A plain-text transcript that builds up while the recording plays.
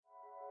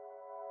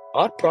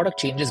our product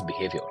changes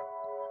behavior,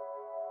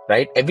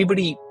 right?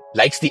 Everybody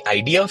likes the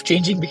idea of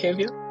changing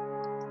behavior,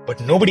 but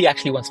nobody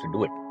actually wants to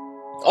do it.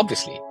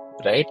 Obviously,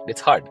 right?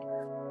 It's hard.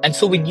 And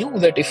so we knew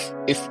that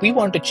if we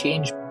want to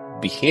change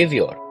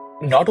behavior,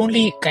 not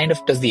only kind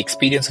of does the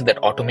experience of that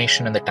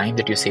automation and the time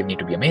that you save need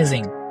to be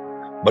amazing,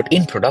 but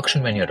in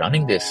production, when you're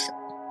running this,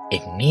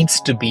 it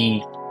needs to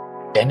be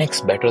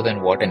 10x better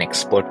than what an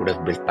expert would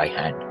have built by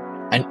hand.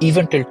 And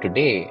even till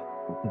today,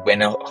 when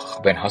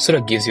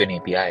Hasura gives you an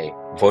API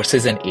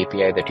versus an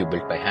API that you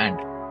built by hand,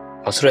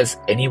 Hasura is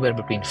anywhere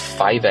between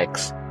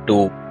 5x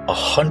to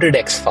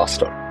 100x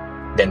faster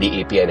than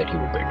the API that you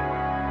would build.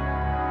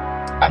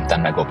 I'm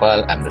Tanmay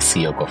Gopal. I'm the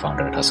CEO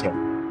co-founder at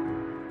Hasura.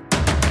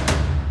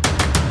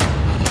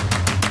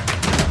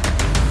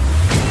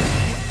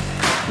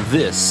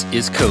 This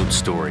is Code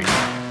Story,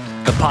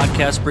 the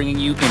podcast bringing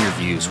you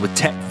interviews with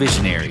tech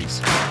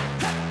visionaries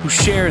who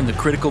share in the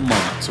critical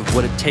moments of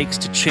what it takes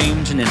to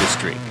change an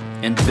industry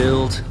and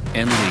build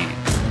and lead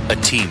a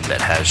team that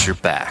has your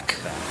back.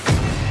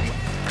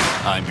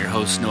 I'm your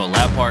host, Noah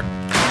Lappart,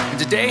 and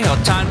today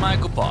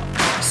Tanmay Gopal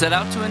set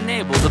out to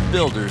enable the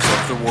builders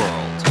of the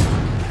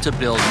world to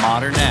build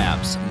modern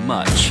apps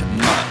much,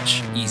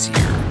 much easier.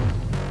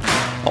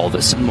 All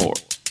this and more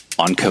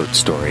on Code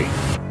Story.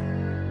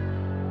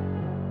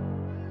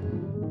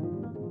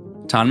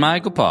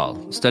 Tanmay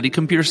Gopal studied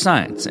computer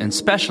science and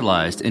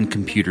specialized in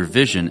computer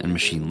vision and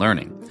machine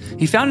learning.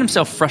 He found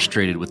himself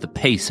frustrated with the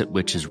pace at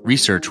which his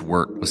research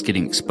work was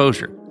getting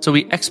exposure, so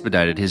he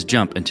expedited his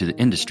jump into the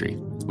industry,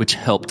 which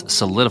helped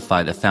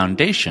solidify the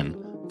foundation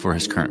for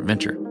his current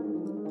venture.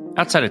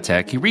 Outside of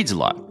tech, he reads a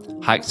lot,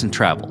 hikes and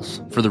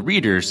travels. For the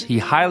readers, he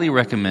highly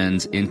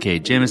recommends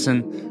N.K.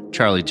 Jemisin,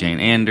 Charlie Jane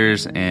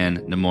Anders, and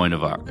Nimoy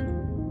Novak.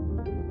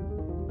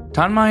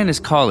 Tanmay and his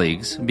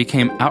colleagues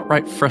became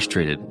outright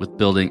frustrated with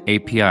building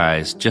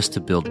APIs just to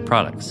build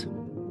products.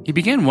 He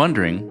began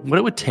wondering what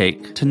it would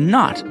take to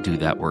not do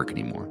that work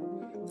anymore.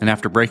 And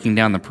after breaking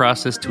down the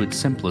process to its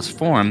simplest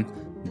form,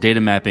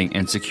 data mapping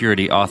and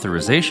security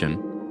authorization,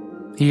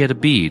 he had a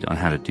bead on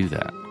how to do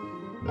that.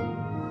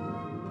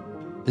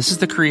 This is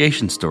the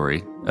creation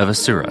story of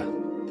Hasura.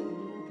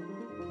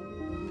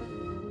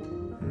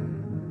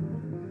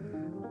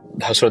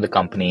 Hasura, the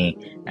company,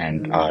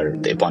 and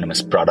the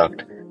eponymous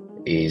product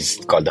is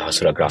called the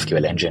Hasura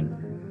GraphQL engine.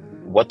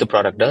 What the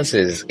product does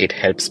is it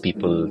helps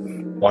people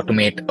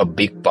automate a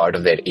big part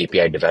of their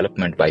API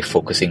development by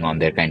focusing on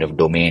their kind of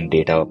domain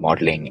data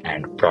modeling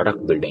and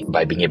product building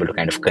by being able to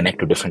kind of connect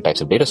to different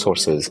types of data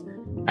sources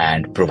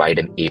and provide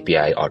an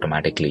API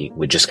automatically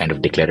with just kind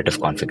of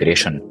declarative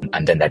configuration.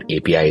 And then that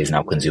API is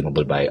now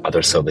consumable by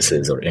other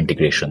services or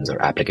integrations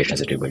or applications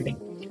that you're building.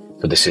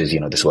 So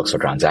this works for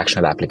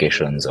transactional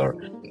applications or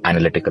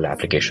analytical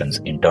applications,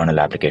 internal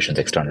applications,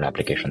 external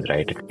applications,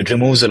 right? It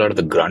removes a lot of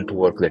the grunt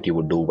work that you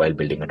would do while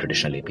building a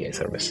traditional API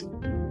service.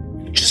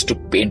 Just to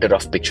paint a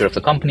rough picture of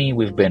the company,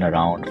 we've been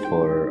around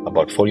for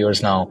about 4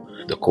 years now.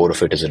 The core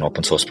of it is an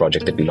open source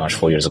project that we launched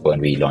 4 years ago,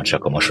 and we launched our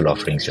commercial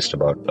offerings just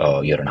about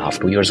a year and a half,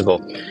 2 years ago,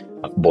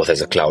 both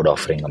as a cloud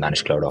offering, a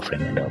managed cloud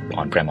offering, and an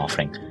on-prem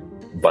offering.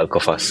 Bulk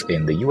of us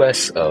in the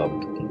US, about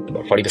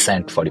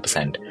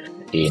 40%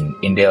 in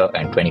India,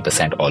 and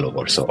 20% all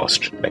over. So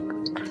like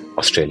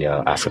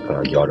Australia,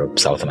 Africa, Europe,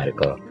 South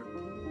America.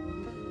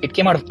 It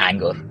came out of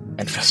anger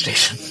and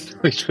frustration,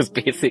 which was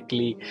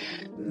basically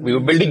we were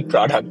building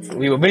products,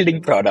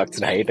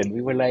 right? And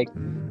we were like,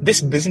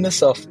 this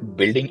business of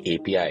building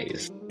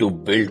APIs to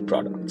build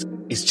products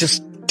is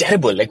just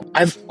terrible. Like,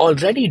 I've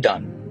already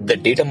done the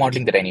data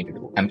modeling that I need to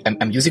do.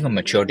 I'm using a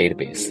mature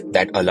database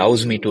that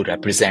allows me to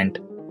represent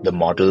the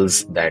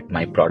models that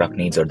my product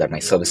needs or that my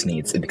service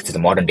needs. It's a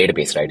modern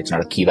database, right? It's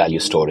not a key value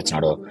store.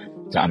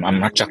 I'm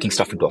not chucking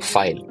stuff into a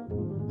file.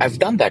 I've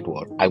done that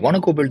work. I want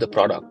to go build the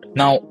product.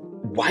 Now,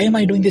 why am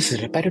I doing this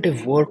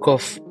repetitive work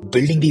of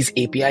building these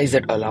APIs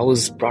that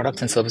allows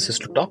products and services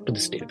to talk to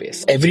this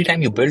database? Every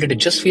time you build it, it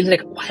just feels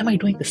like, why am I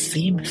doing the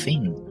same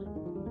thing?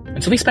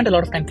 And so we spent a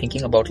lot of time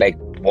thinking about like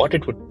what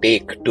it would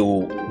take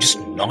to just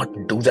not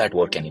do that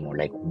work anymore.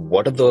 Like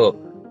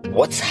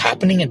what's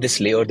happening at this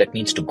layer that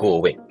needs to go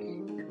away?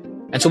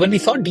 And so when we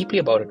thought deeply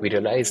about it, we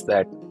realized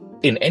that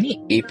in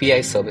any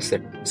API service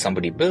that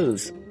somebody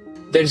builds,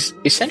 there's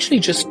essentially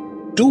just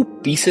two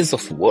pieces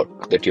of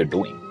work that you're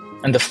doing.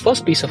 And the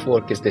first piece of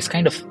work is this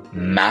kind of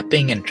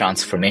mapping and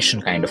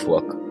transformation kind of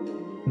work.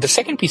 The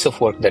second piece of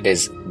work that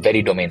is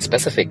very domain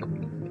specific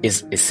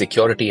is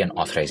security and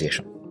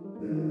authorization,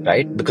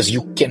 right? Because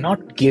you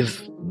cannot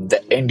give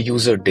the end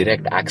user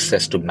direct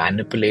access to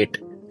manipulate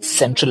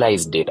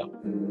centralized data,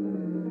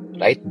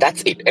 right?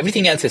 That's it.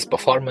 Everything else is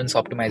performance,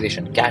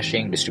 optimization,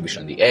 caching,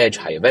 distribution on the edge,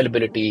 high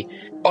availability,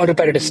 or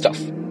repetitive stuff.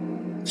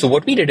 So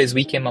what we did is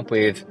we came up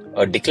with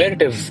a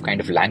declarative kind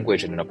of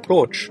language and an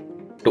approach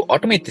to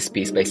automate this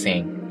piece by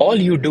saying, all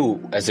you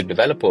do as a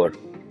developer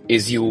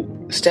is you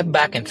step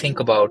back and think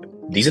about,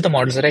 these are the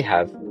models that I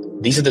have.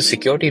 These are the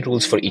security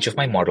rules for each of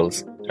my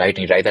models, right?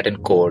 And you write that in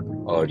code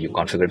or you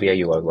configure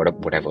VIU or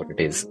whatever it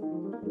is,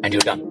 and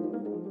you're done.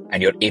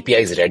 And your API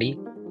is ready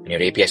and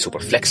Your API is super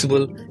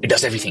flexible. It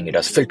does everything. It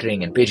does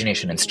filtering and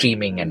pagination and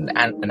streaming and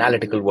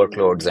analytical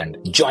workloads and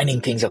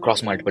joining things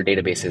across multiple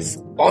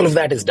databases. All of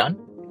that is done.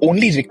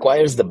 Only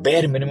requires the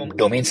bare minimum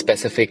domain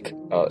specific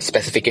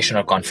specification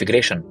or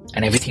configuration,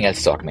 and everything else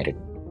is automated.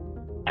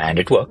 And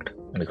it worked,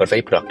 and we got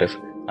very productive.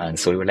 And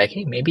so we were like,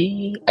 hey,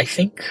 maybe I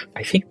think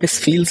this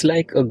feels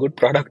like a good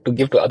product to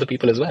give to other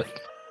people as well.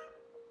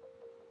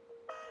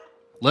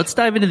 Let's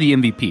dive into the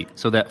MVP.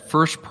 So that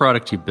first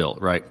product you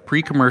built, right?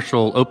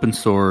 Pre-commercial, open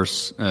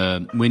source,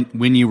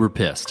 when you were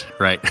pissed,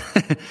 right?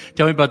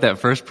 Tell me about that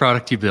first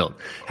product you built.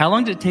 How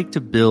long did it take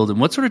to build,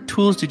 and what sort of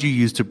tools did you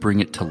use to bring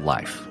it to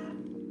life?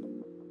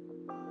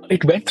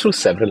 It went through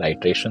several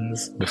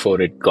iterations before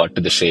it got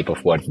to the shape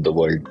of what the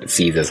world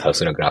sees as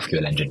Hasura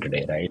GraphQL engine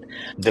today, right?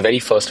 The very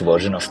first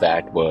version of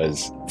that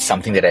was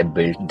something that I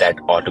built that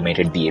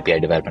automated the API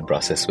development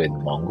process with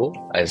Mongo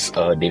as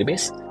a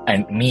database.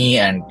 And me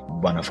and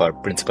one of our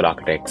principal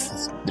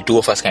architects, the two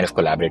of us kind of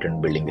collaborated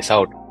in building this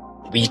out.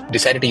 We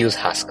decided to use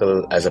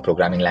Haskell as a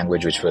programming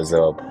language, which was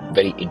a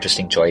very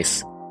interesting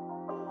choice.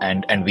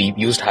 And we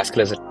used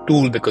Haskell as a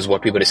tool because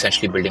what we were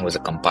essentially building was a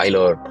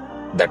compiler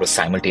that was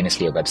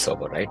simultaneously a web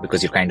server, right?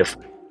 Because you're kind of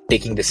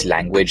taking this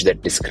language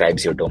that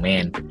describes your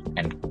domain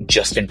and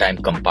just in time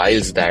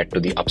compiles that to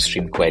the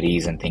upstream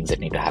queries and things that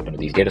need to happen to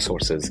these data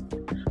sources.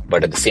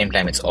 But at the same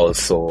time, it's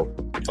also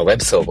a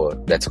web server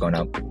that's going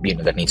to,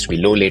 that needs to be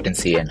low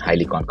latency and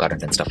highly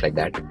concurrent and stuff like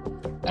that.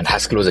 And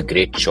Haskell was a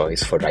great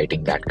choice for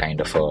writing that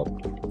kind of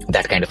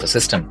a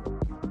system.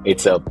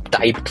 It's a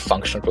typed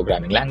functional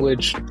programming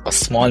language. A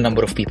small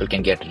number of people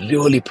can get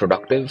really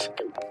productive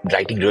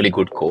writing really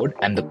good code,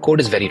 and the code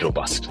is very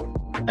robust.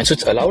 And so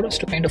it's allowed us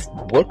to kind of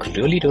work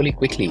really, really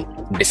quickly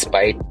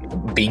despite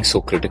being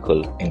so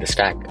critical in the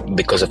stack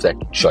because of that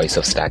choice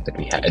of stack that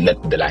we had,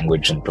 the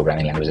language and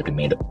programming language that we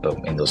made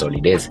in those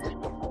early days.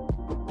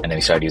 And then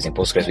we started using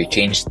Postgres. We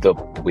changed the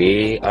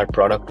way our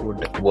product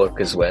would work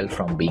as well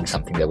from being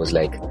something that was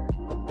like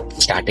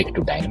static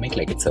to dynamic,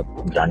 like it's a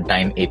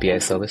runtime API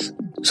service.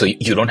 So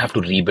you don't have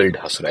to rebuild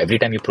Hasura. Every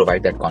time you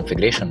provide that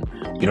configuration,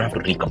 you don't have to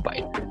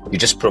recompile. You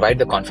just provide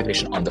the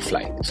configuration on the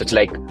fly. So it's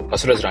like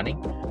Hasura is running.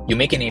 You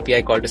make an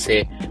API call to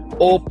say,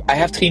 oh, I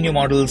have 3 new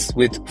models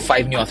with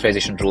 5 new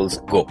authorization rules,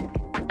 go.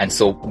 And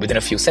so within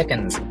a few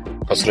seconds,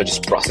 Hasura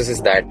just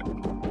processes that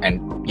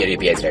and your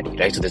API is ready,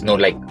 right? So there's no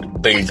like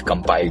build,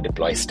 compile,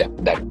 deploy step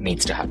that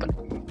needs to happen.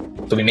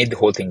 So we made the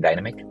whole thing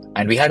dynamic,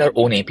 and we had our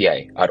own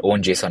API, our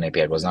own JSON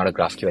API. It was not a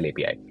GraphQL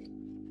API.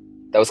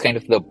 That was kind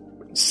of the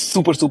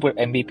super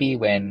MVP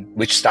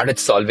which started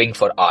solving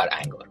for our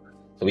anger.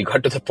 So we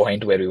got to the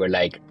point where we were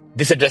like,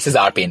 this addresses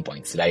our pain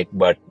points, right?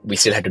 But we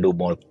still had to do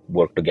more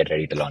work to get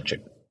ready to launch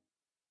it.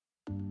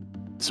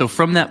 So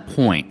from that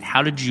point,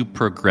 how did you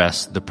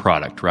progress the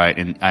product, right?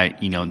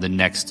 And the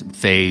next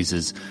phase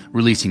is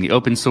releasing the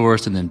open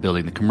source and then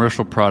building the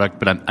commercial product.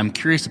 But I'm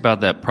curious about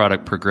that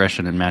product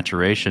progression and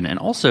maturation. And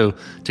also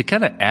to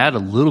kind of add a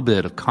little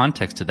bit of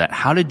context to that,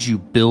 how did you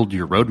build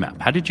your roadmap?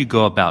 How did you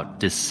go about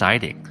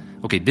deciding,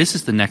 okay, this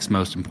is the next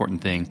most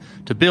important thing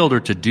to build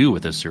or to do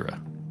with Hasura?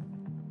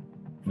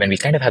 When we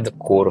kind of had the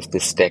core of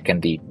this tech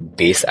and the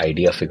base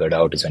idea figured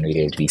out is when we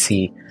raised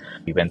VC.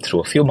 We went through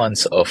a few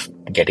months of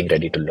getting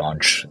ready to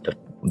launch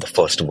the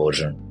first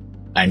version.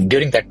 And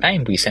during that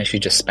time, we essentially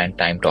just spent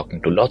time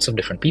talking to lots of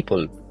different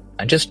people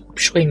and just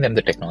showing them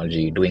the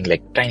technology, doing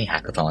like tiny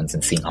hackathons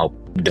and seeing how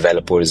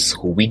developers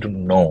who we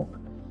don't know,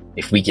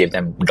 if we gave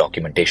them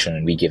documentation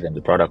and we gave them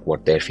the product,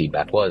 what their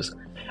feedback was.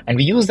 And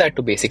we used that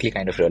to basically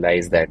kind of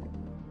realize that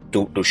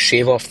to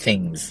shave off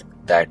things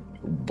that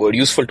were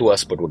useful to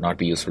us but would not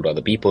be useful to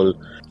other people.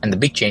 And the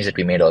big change that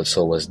we made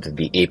also was that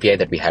the API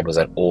that we had was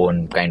our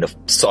own kind of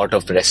sort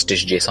of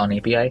REST-ish JSON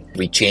API.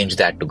 We changed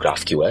that to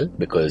GraphQL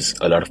because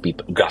a lot of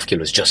people, GraphQL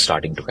was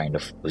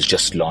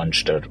just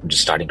launched or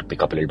just starting to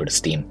pick up a little bit of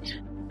steam.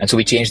 And so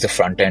we changed the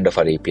front end of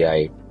our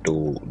API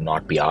to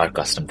not be our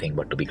custom thing,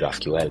 but to be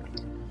GraphQL.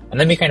 And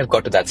then we kind of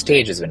got to that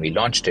stage is when we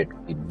launched it.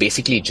 We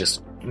basically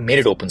just made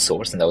it open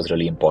source, and that was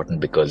really important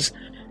because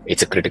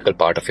it's a critical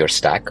part of your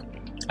stack.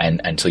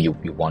 And so you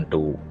want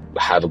to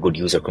have a good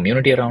user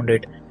community around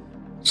it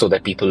so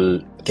that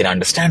people can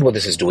understand what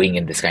this is doing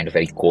in this kind of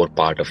very core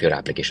part of your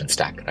application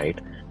stack, right?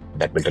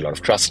 That built a lot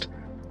of trust,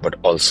 but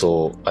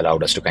also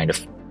allowed us to kind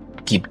of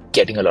keep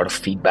getting a lot of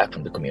feedback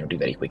from the community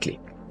very quickly.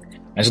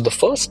 And so the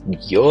first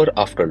year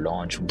after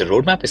launch, the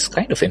roadmap is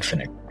kind of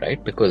infinite,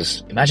 right?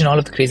 Because imagine all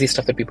of the crazy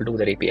stuff that people do with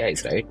their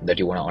APIs, right? That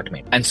you want to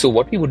automate. And so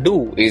what we would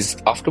do is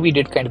after we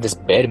did kind of this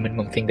bare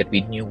minimum thing that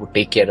we knew would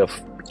take care of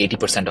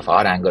 80% of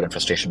our anger and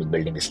frustration with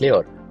building this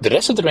layer, the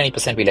rest of the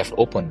 20% we left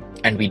open,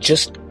 and we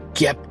just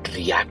kept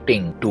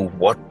reacting to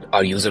what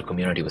our user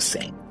community was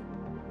saying.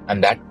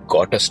 And that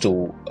got us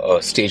to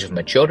a stage of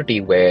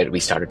maturity where we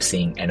started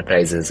seeing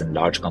enterprises and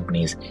large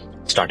companies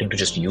starting to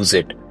just use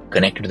it,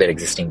 connect it to their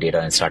existing data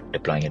and start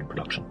deploying it in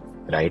production,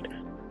 right?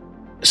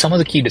 Some of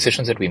the key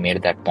decisions that we made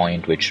at that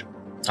point, which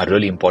are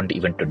really important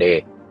even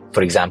today.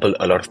 For example,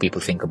 a lot of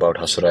people think about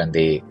Hasura and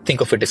they think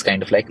of it as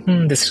kind of like,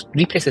 this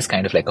replace is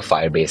kind of like a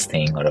Firebase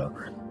thing or a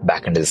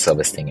backend as a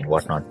service thing and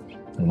whatnot.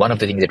 One of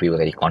the things that we were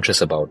very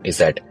conscious about is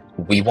that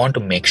we want to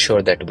make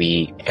sure that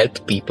we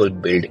help people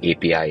build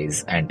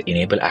APIs and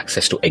enable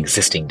access to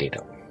existing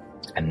data,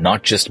 and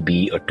not just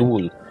be a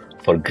tool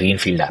for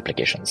greenfield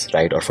applications,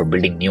 right? Or for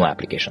building new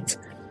applications.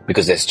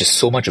 Because there's just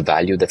so much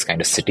value that's kind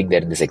of sitting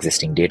there in this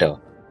existing data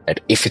that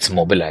if it's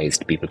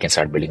mobilized, people can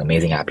start building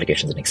amazing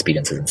applications and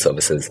experiences and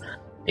services,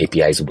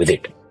 APIs with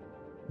it.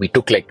 We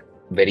took like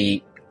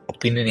very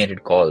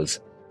opinionated calls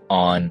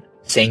on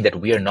saying that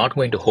we are not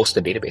going to host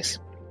the database.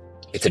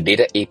 It's a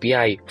data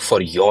API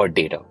for your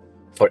data,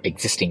 for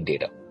existing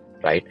data,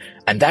 right?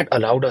 And that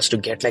allowed us to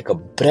get like a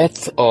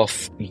breadth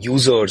of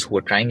users who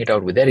are trying it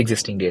out with their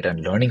existing data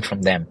and learning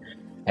from them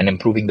and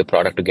improving the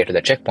product to get to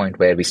the checkpoint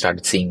where we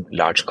started seeing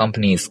large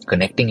companies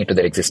connecting it to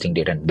their existing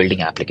data and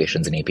building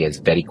applications and APIs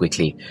very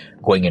quickly,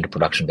 going into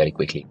production very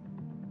quickly.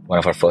 One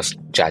of our first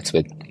chats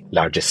with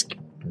largest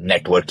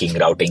networking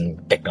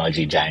routing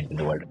technology giant in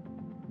the world.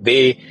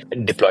 They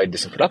deployed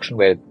this in production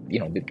where,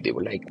 they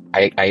were like,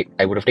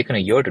 I would have taken a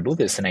year to do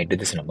this and I did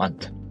this in a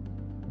month.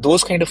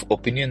 Those kind of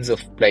opinions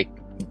of like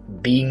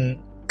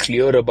being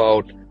clear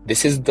about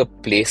this is the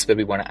place where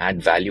we want to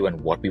add value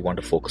and what we want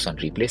to focus on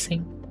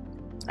replacing.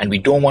 And we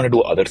don't want to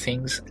do other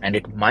things. And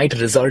it might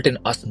result in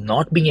us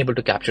not being able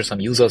to capture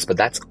some users, but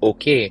that's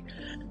okay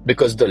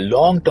because the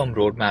long-term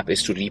roadmap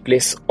is to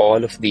replace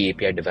all of the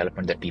API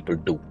development that people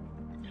do,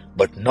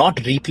 but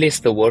not replace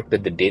the work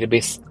that the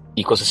database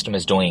ecosystem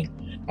is doing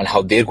and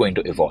how they're going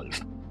to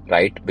evolve,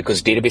 right?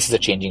 Because databases are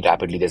changing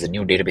rapidly. There's a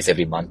new database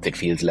every month, it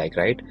feels like,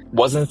 right?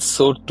 Wasn't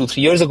so 2-3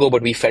 years ago,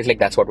 but we felt like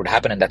that's what would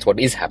happen and that's what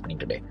is happening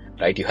today,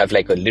 right? You have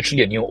like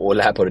literally a new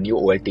OLAP or a new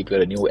OLTP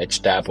or a new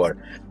HTAP or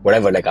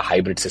whatever, like a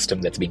hybrid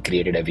system that's being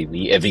created every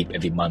week,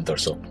 every month or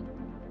so.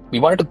 We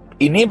wanted to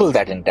enable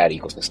that entire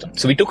ecosystem.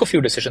 So we took a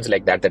few decisions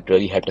like that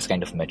really helped us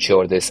kind of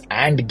mature this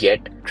and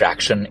get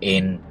traction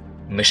in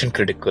mission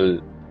critical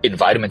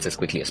environments as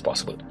quickly as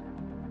possible.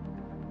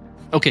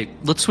 Okay,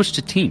 let's switch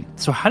to team.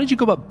 So how did you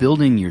go about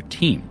building your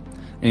team?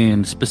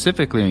 And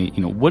specifically,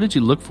 what did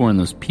you look for in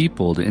those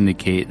people to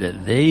indicate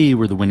that they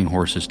were the winning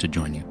horses to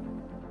join you?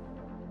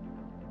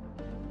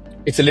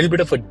 It's a little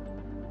bit of a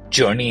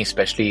journey,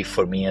 especially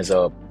for me as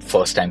a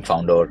first-time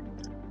founder.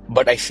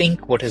 But I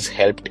think what has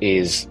helped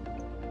is,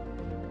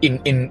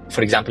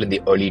 for example, in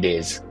the early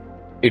days,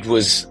 it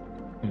was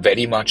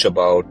very much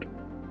about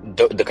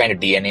the kind of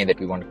DNA that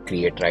we want to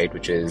create, right?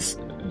 Which is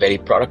very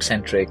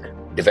product-centric,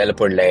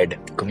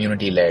 developer-led,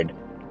 community-led.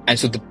 And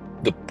so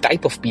the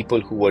type of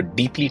people who were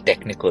deeply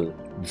technical,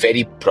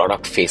 very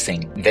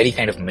product-facing, very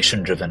kind of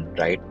mission-driven,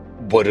 right,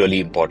 were really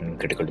important and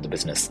critical to the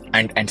business.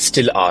 And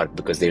still are,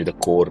 because they're the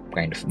core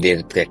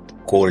they're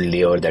that core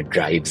layer that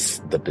drives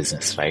the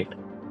business, right?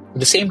 At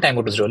the same time,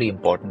 what was really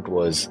important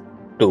was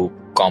to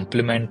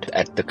complement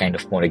at the kind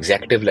of more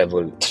executive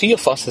level. 3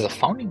 of us as a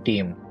founding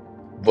team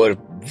were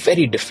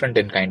very different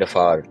in kind of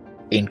our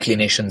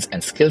inclinations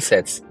and skill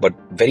sets, but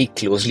very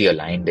closely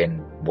aligned in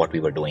what we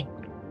were doing.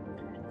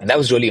 And that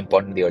was really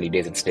important in the early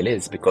days and still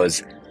is,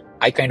 because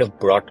I kind of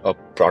brought a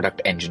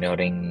product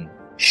engineering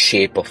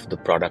shape of the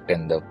product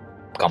and the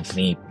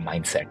company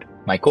mindset.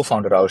 My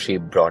co-founder Aushi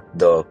brought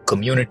the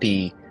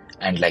community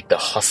and like the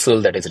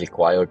hustle that is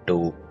required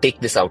to take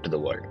this out to the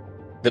world.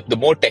 The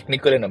more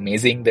technical and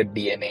amazing the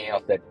DNA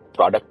of that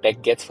product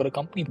tech gets for a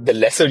company, the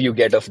lesser you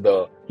get of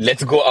the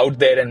let's go out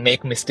there and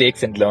make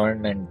mistakes and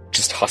learn and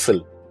just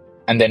hustle.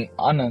 And then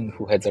Anand,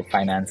 who heads up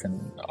finance and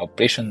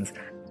operations,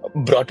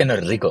 brought in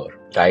a rigor,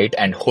 right?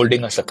 And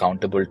holding us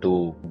accountable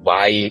to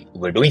why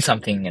we're doing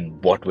something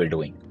and what we're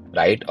doing,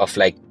 right? Of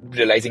like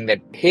realizing that,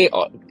 hey,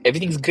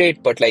 everything's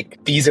great, but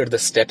like these are the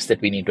steps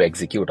that we need to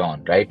execute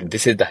on, right?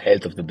 This is the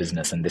health of the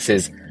business and this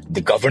is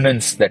the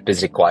governance that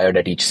is required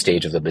at each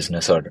stage of the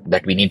business or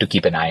that we need to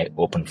keep an eye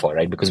open for,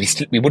 right?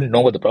 Because we wouldn't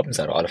know what the problems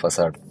are. All of us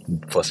are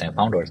first-time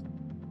founders.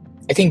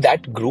 I think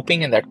that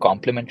grouping and that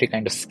complementary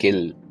kind of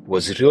skill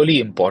was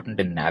really important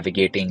in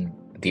navigating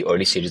the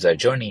early stages of our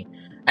journey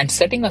and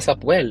setting us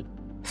up well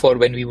for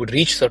when we would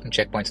reach certain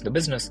checkpoints in the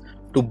business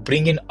to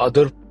bring in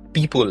other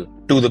people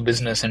to the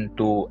business and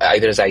to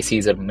either as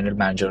ICs or middle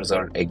managers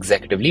or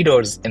executive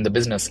leaders in the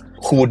business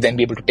who would then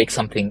be able to take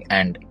something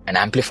and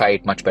amplify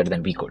it much better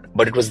than we could.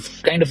 But it was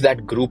kind of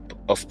that group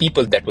of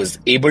people that was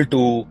able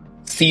to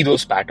see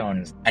those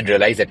patterns and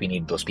realize that we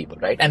need those people,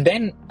 right? And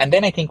then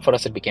I think for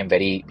us it became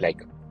very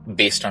like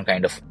based on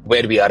kind of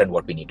where we are and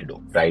what we need to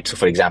do, right? So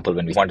for example,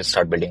 when we wanted to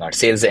start building our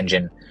sales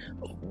engine,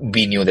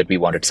 we knew that we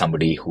wanted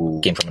somebody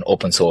who came from an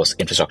open source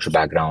infrastructure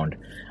background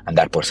and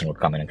that person would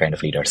come in and kind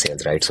of lead our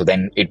sales, right? So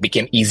then it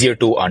became easier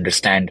to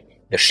understand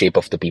the shape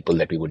of the people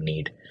that we would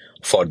need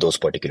for those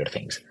particular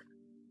things.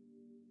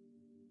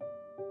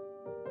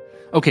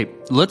 Okay,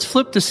 let's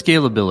flip to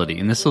scalability,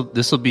 and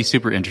this will be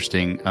super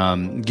interesting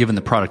given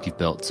the product you've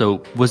built.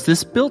 So was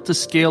this built to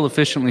scale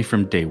efficiently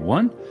from day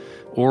one?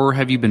 Or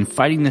have you been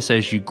fighting this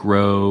as you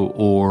grow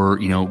or,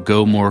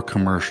 go more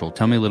commercial?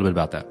 Tell me a little bit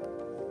about that.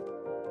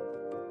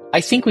 I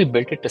think we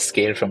built it to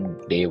scale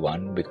from day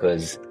one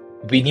because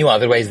we knew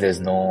otherwise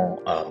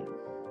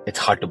it's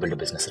hard to build a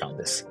business around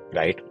this,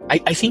 right?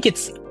 I think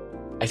it's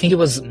I think it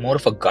was more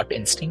of a gut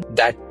instinct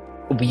that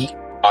we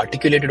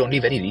articulated only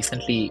very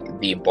recently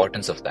the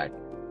importance of that.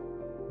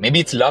 Maybe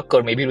it's luck,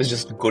 or maybe it was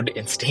just good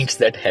instincts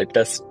that helped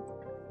us,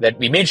 that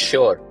we made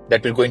sure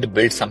that we're going to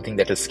build something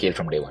that will scale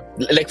from day one.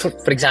 Like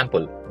for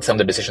example, some of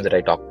the decisions that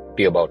I talked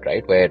to you about,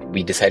 right? Where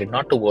we decided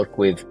not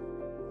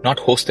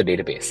host the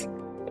database,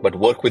 but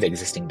work with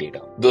existing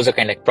data. Those are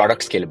kind of like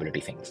product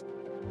scalability things.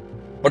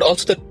 But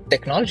also the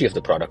technology of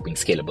the product being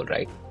scalable,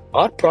 right?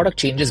 Our product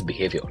changes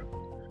behavior,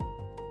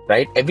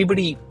 right?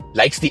 Everybody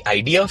likes the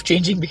idea of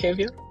changing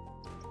behavior,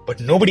 but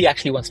nobody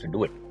actually wants to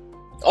do it.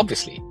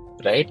 Obviously,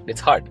 right?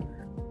 It's hard.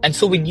 And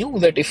so we knew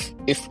that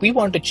if we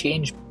want to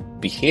change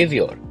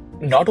behavior,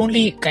 not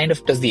only kind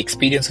of does the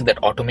experience of that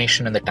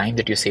automation and the time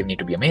that you save need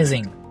to be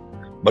amazing,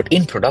 but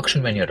in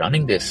production when you're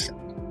running this,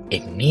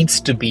 it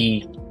needs to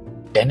be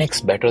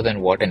 10x better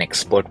than what an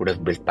expert would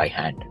have built by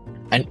hand.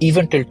 And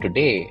even till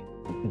today,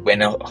 when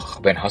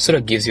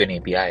Hasura gives you an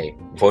API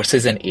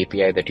versus an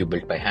API that you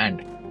built by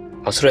hand,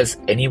 Hasura is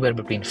anywhere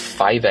between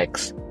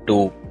 5x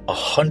to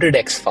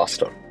 100x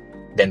faster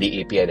than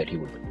the API that you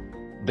would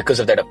build. Because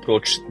of that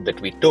approach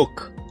that we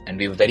took, and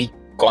we were very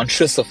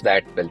conscious of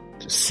that,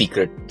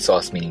 secret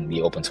sauce, meaning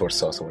the open source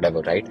sauce or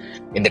whatever, right?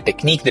 In the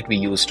technique that we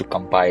use to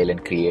compile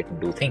and create and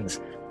do things.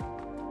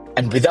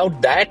 And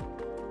without that,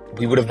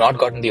 we would have not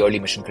gotten the early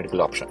mission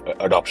critical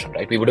adoption,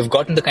 right? We would have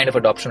gotten the kind of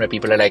adoption where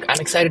people are like, I'm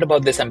excited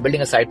about this, I'm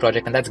building a side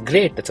project, and that's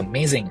great, that's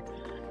amazing.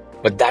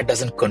 But that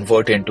doesn't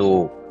convert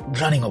into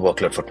running a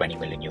workload for 20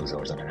 million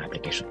users on an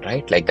application,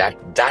 right? Like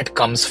that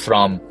comes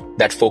from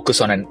that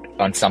focus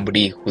on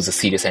somebody who's a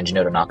serious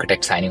engineer, an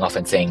architect signing off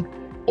and saying,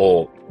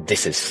 oh,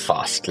 this is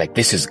fast, like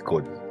this is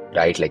good,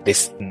 right? Like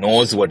this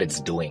knows what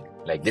it's doing.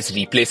 Like this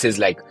replaces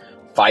like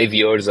 5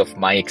 years of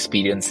my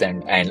experience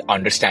and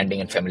understanding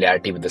and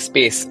familiarity with the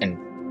space and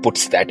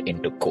puts that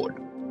into code.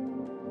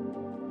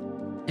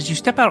 As you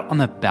step out on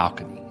that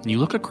balcony and you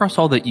look across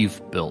all that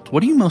you've built,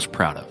 what are you most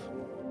proud of?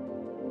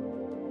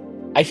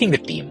 I think the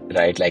team,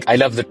 right? Like I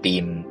love the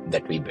team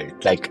that we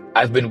built. Like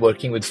I've been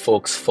working with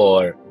folks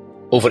for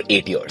over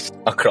 8 years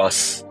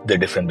across the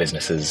different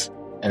businesses.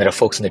 And there are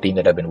folks in the team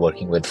that I've been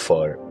working with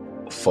for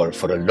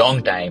a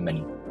long time,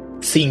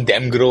 and seeing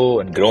them grow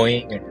and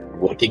growing and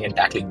working and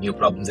tackling new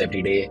problems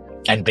every day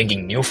and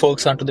bringing new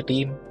folks onto the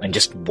team and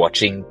just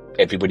watching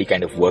everybody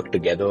kind of work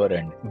together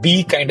and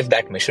be kind of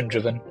that mission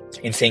driven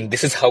in saying,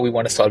 this is how we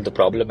want to solve the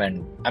problem.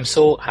 And I'm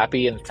so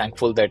happy and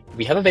thankful that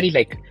we have a very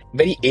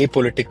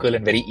apolitical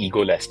and very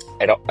egoless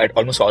at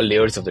almost all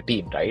layers of the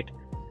team, right?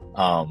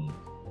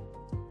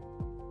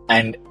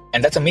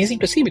 And that's amazing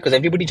to see, because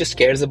everybody just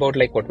cares about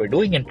like what we're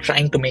doing and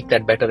trying to make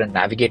that better and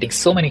navigating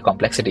so many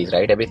complexities,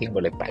 right? Everything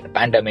about like the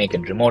pandemic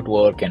and remote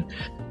work and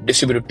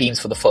distributed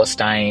teams for the first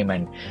time,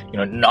 and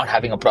not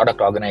having a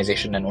product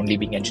organization and only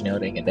being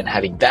engineering, and then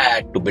having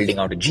that to building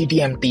out a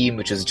GTM team,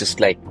 which is just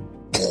like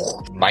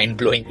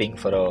mind-blowing thing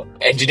for a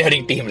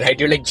engineering team, right?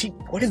 You're like, gee,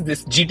 what is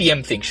this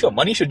GTM thing? Sure,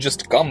 money should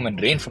just come and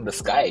rain from the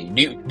sky.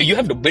 Do you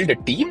have to build a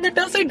team that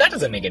does it? That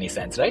doesn't make any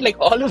sense, right? Like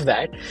all of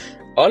that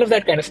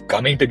kind of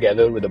coming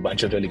together with a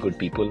bunch of really good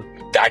people,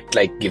 that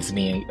like gives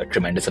me a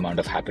tremendous amount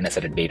of happiness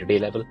at a day-to-day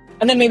level.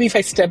 And then maybe if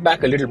I step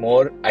back a little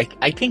more,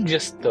 I think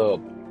just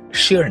the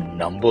sheer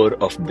number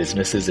of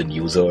businesses and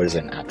users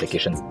and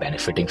applications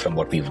benefiting from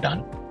what we've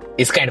done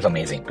is kind of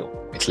amazing too.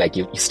 It's like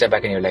you step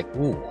back and you're like,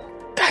 ooh,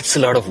 that's a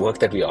lot of work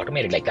that we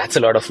automated. Like that's a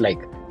lot of like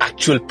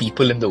actual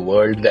people in the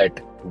world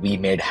that we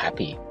made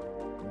happy.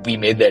 We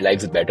made their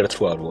lives better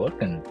through our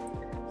work, and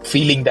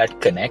feeling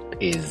that connect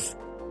is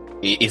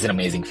an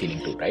amazing feeling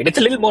too, right? It's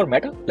a little more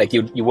meta. Like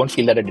you won't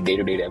feel that at the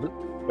day-to-day level,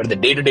 but at the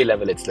day-to-day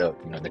level, it's the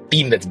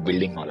team that's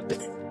building all of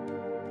this.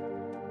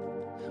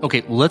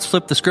 Okay, well, let's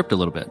flip the script a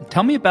little bit.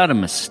 Tell me about a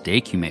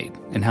mistake you made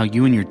and how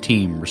you and your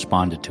team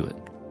responded to it.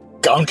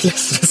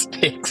 Countless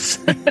mistakes.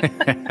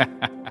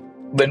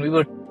 When we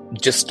were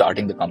just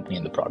starting the company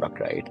and the product,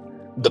 right?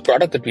 The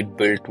product that we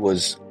built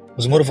was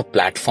more of a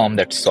platform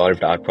that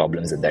solved our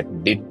problems and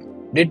that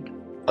did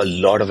a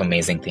lot of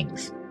amazing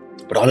things.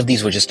 But all of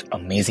these were just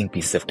amazing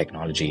pieces of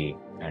technology,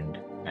 and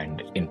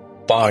in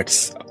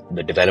parts,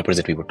 the developers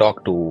that we would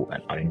talk to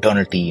and our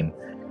internal team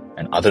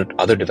and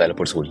other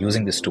developers who were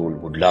using this tool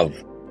would love.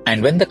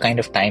 And when the kind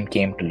of time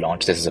came to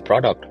launch this as a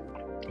product,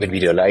 when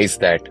we realized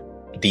that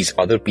these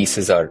other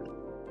pieces are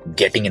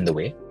getting in the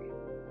way,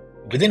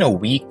 within a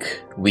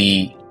week,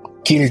 we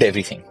killed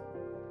everything.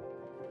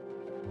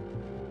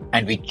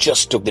 And we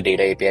just took the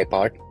data API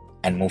part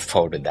and moved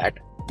forward with that.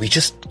 We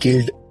just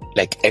killed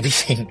like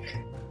everything.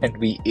 And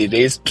we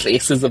erased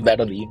traces of that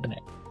on the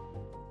internet.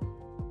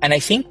 And I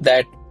think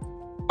that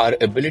our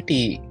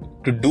ability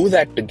to do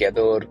that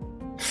together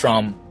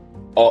from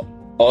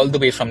all the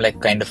way from like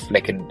kind of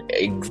like an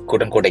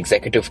quote unquote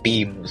executive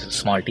team, it was a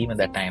small team at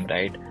that time,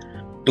 right?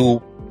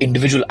 To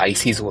individual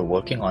ICs who were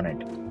working on it.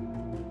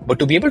 But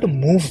to be able to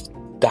move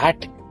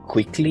that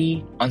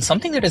quickly on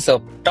something that is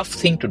a tough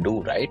thing to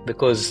do, right?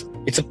 Because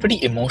it's a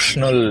pretty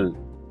emotional,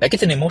 like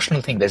it's an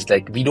emotional thing. There's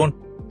like, we don't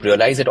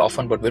realize it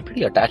often, but we're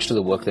pretty attached to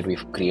the work that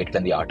we've created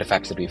and the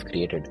artifacts that we've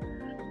created.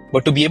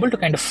 But to be able to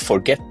kind of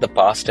forget the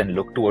past and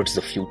look towards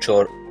the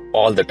future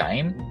all the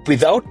time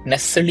without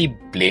necessarily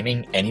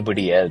blaming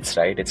anybody else,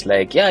 right? It's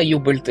like, yeah, you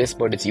built this,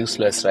 but it's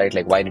useless, right?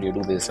 Like, why did you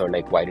do this? Or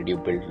like, why did you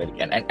build it?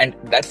 And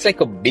that's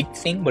like a big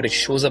thing, but it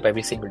shows up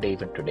every single day,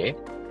 even today,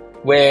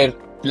 where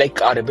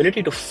like our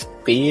ability to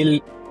fail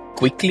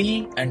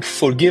quickly and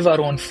forgive our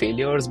own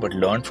failures, but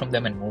learn from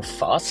them and move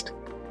fast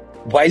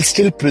while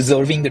still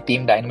preserving the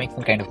team dynamics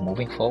and kind of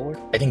moving forward.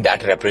 I think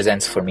that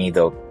represents for me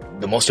the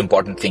most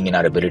important thing in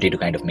our ability to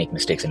kind of make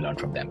mistakes and learn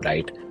from them,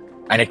 right?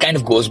 And it kind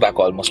of goes back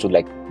almost to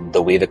like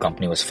the way the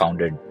company was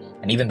founded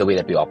and even the way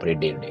that we operate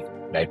day to day,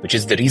 right? Which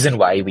is the reason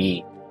why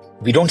we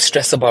don't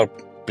stress about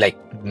like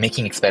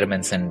making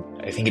experiments. And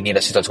I think in the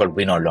industry it's also called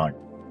win or learn,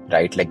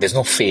 right? Like there's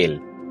no fail,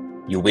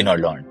 you win or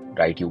learn,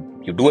 right?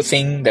 You do a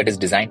thing that is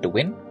designed to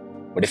win,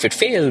 but if it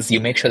fails,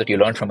 you make sure that you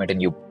learn from it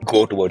and you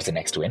go towards the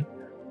next win.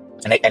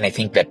 And I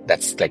think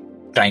that's like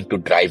trying to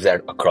drive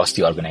that across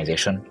the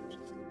organization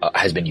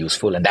has been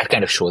useful. And that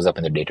kind of shows up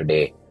in the day to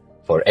day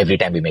for every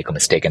time we make a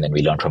mistake and then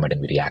we learn from it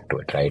and we react to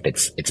it, right?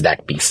 It's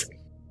that piece.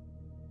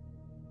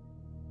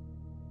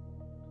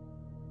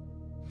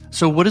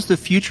 So what does the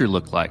future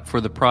look like for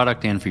the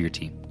product and for your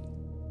team?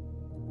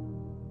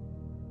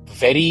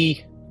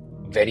 Very,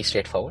 very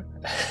straightforward.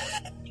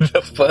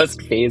 The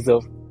first phase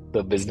of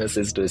the business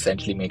is to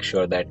essentially make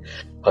sure that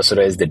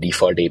Hasura is the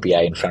default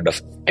API in front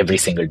of every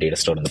single data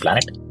store on the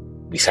planet.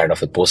 We started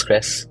off with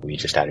Postgres. We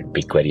just added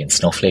BigQuery and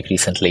Snowflake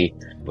recently.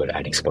 We're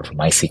adding support for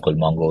MySQL,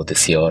 Mongo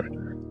this year.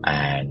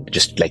 And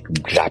just like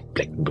wrap,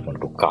 like we want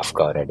to do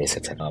Kafka, Redis,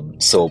 etc.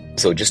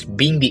 So just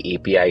being the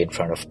API in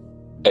front of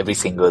every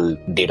single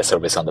data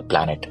service on the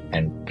planet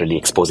and really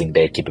exposing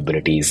their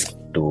capabilities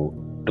to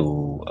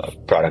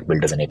product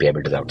builders and API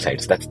builders outside.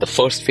 So that's the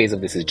first phase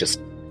of this, is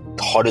just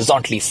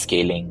horizontally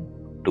scaling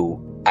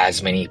to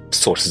as many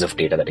sources of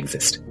data that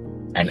exist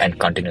and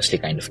continuously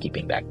kind of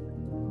keeping that.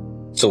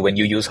 So when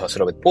you use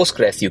Hasura with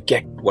Postgres, you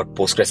get what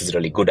Postgres is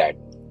really good at.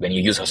 When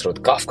you use Hasura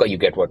with Kafka, you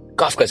get what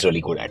Kafka is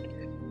really good at.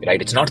 Right?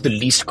 It's not the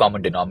least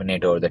common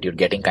denominator that you're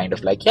getting kind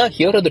of like, yeah,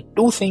 here are the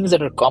two things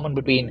that are common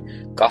between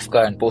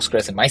Kafka and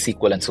Postgres and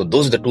MySQL. And so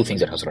those are the two things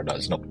that Hasura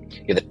does. No,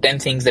 here are the 10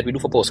 things that we do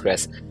for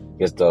Postgres.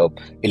 Here's the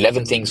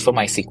 11 things for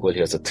MySQL.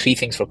 Here's the 3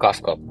 things for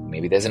Kafka.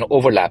 Maybe there's an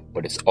overlap,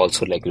 but it's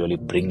also like really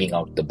bringing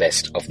out the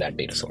best of that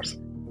data source.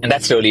 And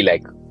that's really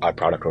like our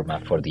product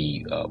roadmap for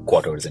the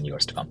quarters and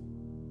years to come.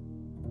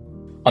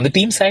 On the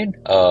team side,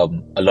 a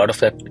lot of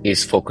that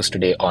is focused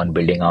today on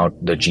building out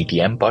the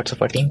GTM parts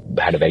of our team.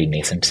 We had a very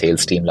nascent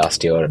sales team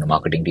last year and a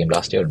marketing team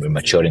last year, and we're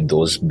maturing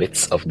those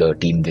bits of the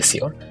team this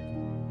year.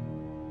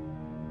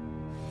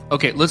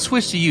 Okay, let's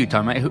switch to you,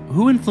 Tom.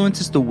 Who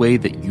influences the way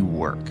that you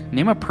work?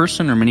 Name a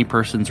person or many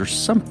persons or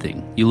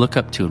something you look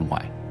up to and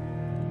why.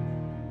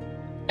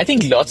 I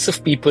think lots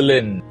of people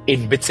in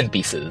bits and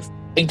pieces,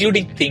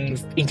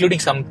 including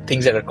some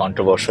things that are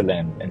controversial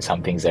and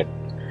some things that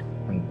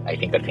I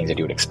think are things that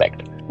you would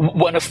expect.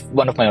 One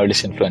of my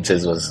earliest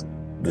influences was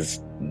this,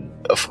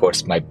 of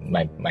course,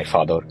 my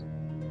father.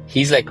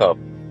 He's like a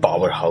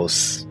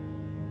powerhouse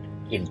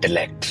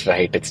intellect,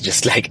 right? It's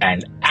just like,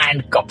 and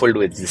coupled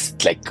with this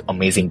like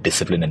amazing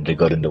discipline and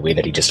rigor in the way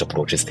that he just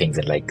approaches things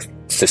and like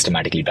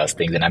systematically does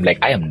things. And I'm like,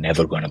 I am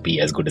never going to be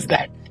as good as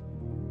that.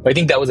 But I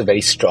think that was a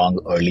very strong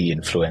early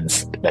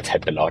influence that's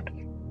helped a lot.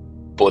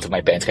 Both of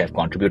my parents kind of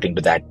contributing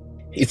to that.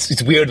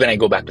 It's weird when I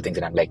go back to things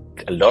and I'm like,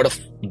 a lot of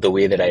the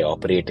way that I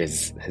operate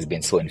has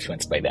been so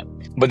influenced by them.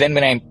 But then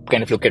when I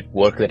kind of look at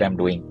work that I'm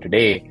doing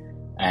today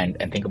and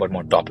think about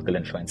more topical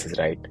influences,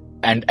 right?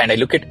 And I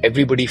look at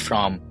everybody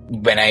from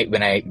when I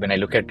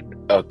look at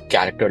a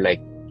character like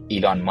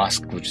Elon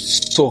Musk, which is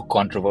so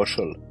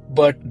controversial,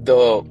 but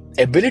the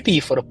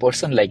ability for a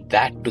person like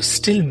that to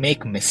still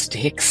make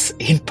mistakes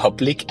in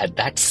public at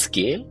that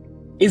scale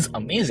is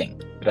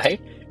amazing,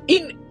 right?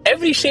 In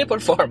every shape or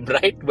form,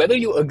 right? Whether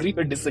you agree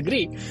or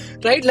disagree,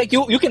 right? Like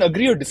you can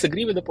agree or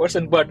disagree with the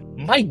person, but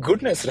my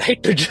goodness,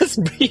 right? To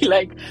just be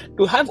like,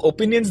 to have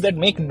opinions that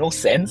make no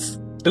sense,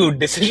 to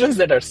decisions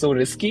that are so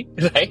risky,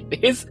 right?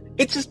 It's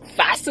just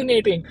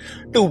fascinating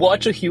to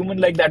watch a human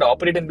like that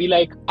operate and be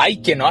like, I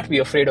cannot be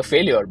afraid of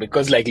failure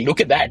because like,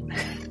 look at that,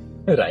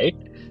 right?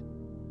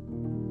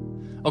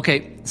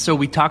 Okay, so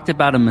we talked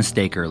about a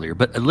mistake earlier,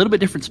 but a little bit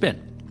different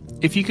spin.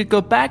 If you could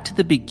go back to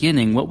the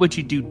beginning, what would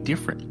you do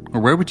different? Or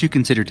where would you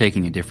consider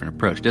taking a different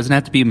approach? It doesn't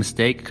have to be a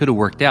mistake, could have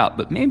worked out,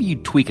 but maybe you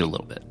tweak it a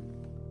little bit.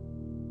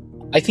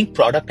 I think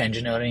product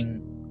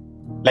engineering,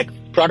 like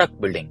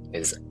product building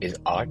is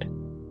art,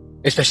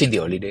 especially in the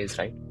early days,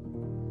 right?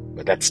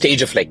 But that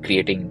stage of like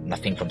creating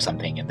nothing from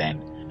something and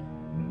then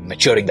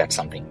maturing that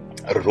something,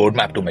 a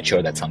roadmap to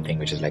mature that something,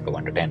 which is like a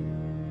 1 to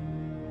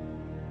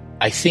 10.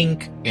 I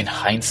think in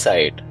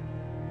hindsight,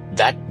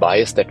 that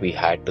bias that we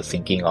had to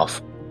thinking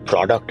of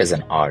product as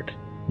an art,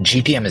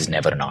 GTM is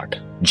never an art.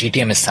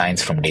 GTM is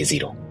science from day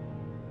zero.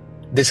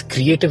 There's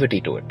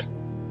creativity to it.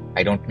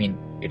 I don't mean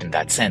it in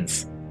that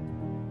sense,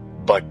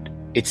 but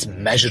it's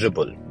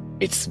measurable.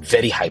 It's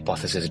very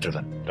hypothesis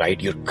driven, right?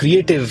 You're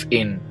creative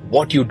in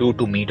what you do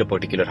to meet a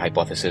particular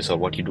hypothesis or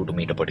what you do to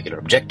meet a particular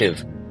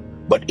objective,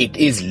 but it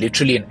is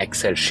literally an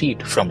Excel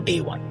sheet from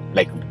day one,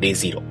 like day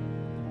zero.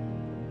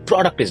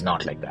 Product is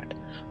not like that.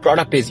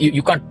 Product is,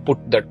 you can't put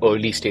that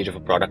early stage of a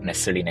product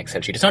necessarily in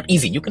Excel sheet. It's not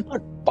easy. You can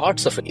put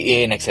parts of it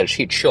in Excel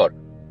sheet, sure.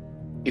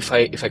 If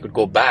I could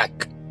go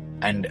back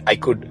and I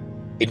could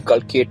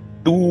inculcate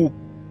two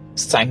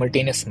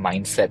simultaneous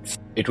mindsets,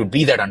 it would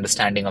be that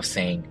understanding of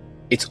saying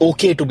it's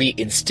okay to be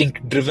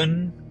instinct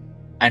driven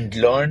and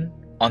learn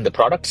on the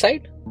product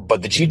side,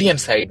 but the GTM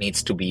side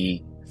needs to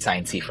be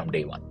sciencey from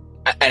day one.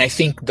 And I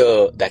think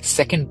that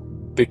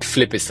second bit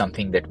flip is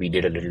something that we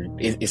did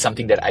is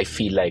something that I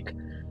feel like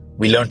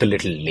we learned a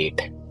little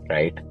late,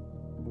 right?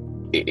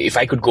 If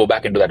I could go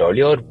back and do that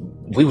earlier,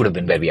 we would have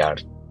been where we are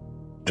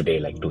today,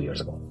 like 2 years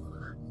ago.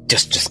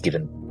 Just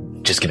given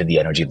the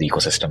energy of the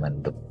ecosystem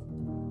and the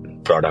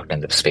product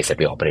and the space that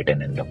we operate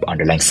in and the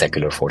underlying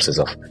secular forces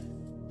of,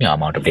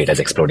 amount of data is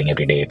exploding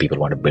every day. People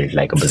want to build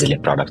like a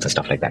bazillion products and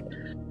stuff like that.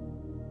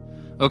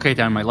 Okay,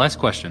 Dan, my last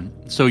question.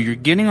 So you're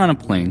getting on a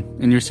plane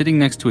and you're sitting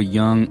next to a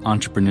young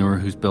entrepreneur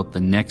who's built the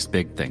next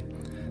big thing.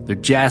 They're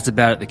jazzed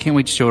about it. They can't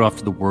wait to show it off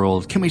to the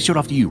world. Can't wait to show it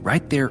off to you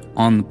right there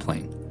on the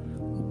plane.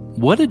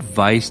 What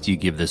advice do you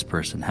give this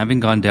person, having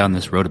gone down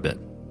this road a bit?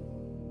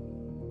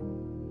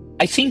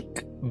 I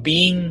think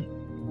being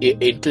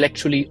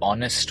intellectually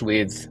honest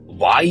with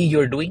why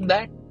you're doing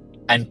that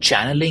and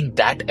channeling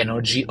that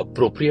energy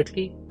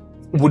appropriately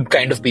would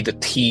kind of be the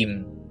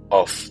theme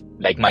of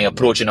like my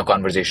approach in a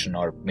conversation,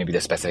 or maybe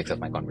the specifics of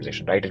my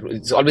conversation, right?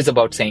 It's always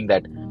about saying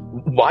that,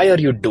 why are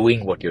you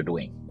doing what you're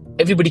doing?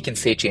 Everybody can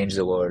say change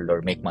the world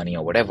or make money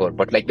or whatever,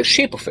 but like the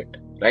shape of it,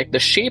 right? The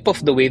shape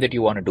of the way that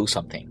you want to do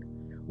something.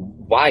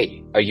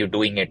 Why are you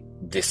doing it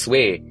this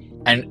way?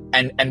 And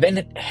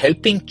then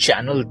helping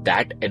channel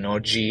that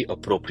energy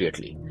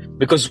appropriately.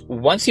 Because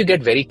once you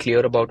get very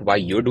clear about why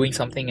you're doing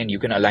something and you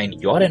can align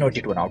your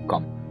energy to an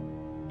outcome,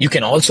 you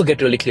can also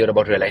get really clear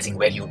about realizing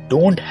where you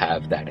don't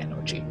have that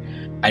energy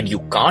and you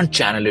can't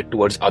channel it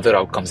towards other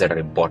outcomes that are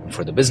important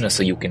for the business.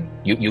 So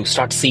you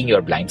start seeing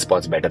your blind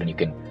spots better and you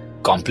can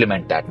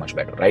complement that much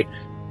better, right?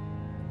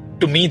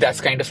 To me, that's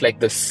kind of like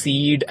the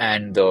seed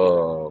and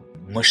the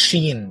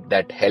machine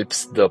that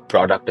helps the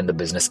product and the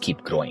business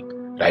keep growing,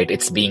 right?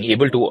 It's being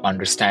able to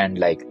understand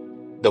like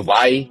the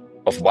why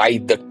of why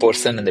the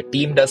person and the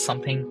team does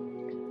something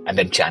and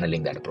then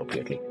channeling that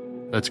appropriately.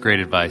 That's great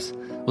advice.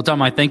 Well,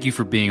 Tom, I thank you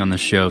for being on the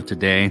show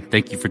today.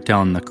 Thank you for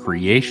telling the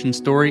creation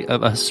story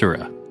of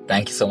Hasura.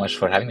 Thank you so much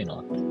for having me,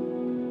 Noah.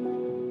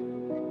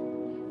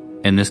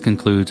 And this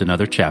concludes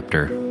another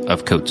chapter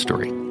of Code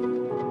Story.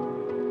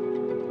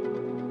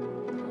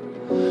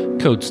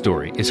 Code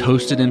Story is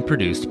hosted and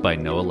produced by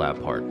Noah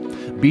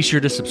Labhart. Be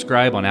sure to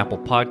subscribe on Apple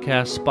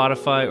Podcasts,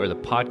 Spotify, or the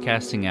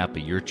podcasting app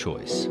of your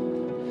choice.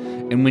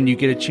 And when you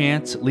get a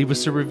chance, leave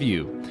us a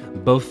review.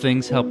 Both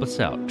things help us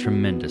out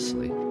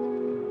tremendously.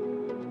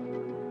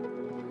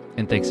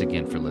 And thanks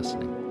again for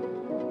listening.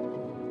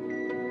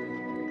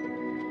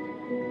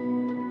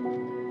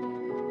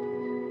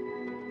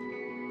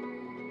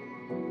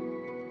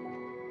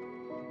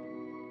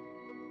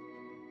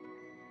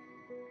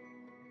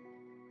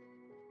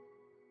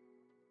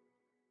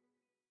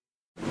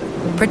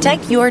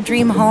 Protect your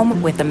dream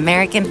home with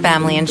American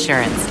Family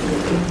Insurance.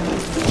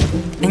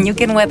 And you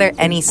can weather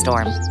any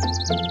storm.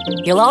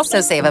 You'll also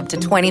save up to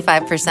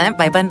 25%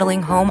 by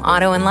bundling home,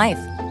 auto, and life.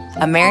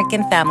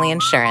 American Family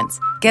Insurance.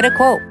 Get a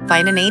quote.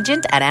 Find an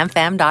agent at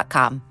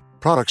amfam.com.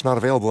 Products not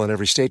available in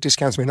every state.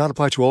 Discounts may not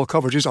apply to all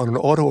coverages on an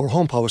auto or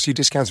home policy.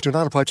 Discounts do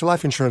not apply to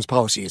life insurance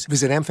policies.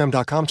 Visit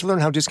amfam.com to learn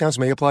how discounts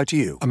may apply to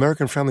you.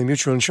 American Family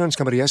Mutual Insurance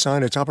Company, SI,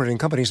 and its operating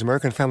companies,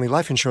 American Family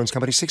Life Insurance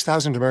Company,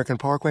 6000 American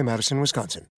Parkway, Madison, Wisconsin.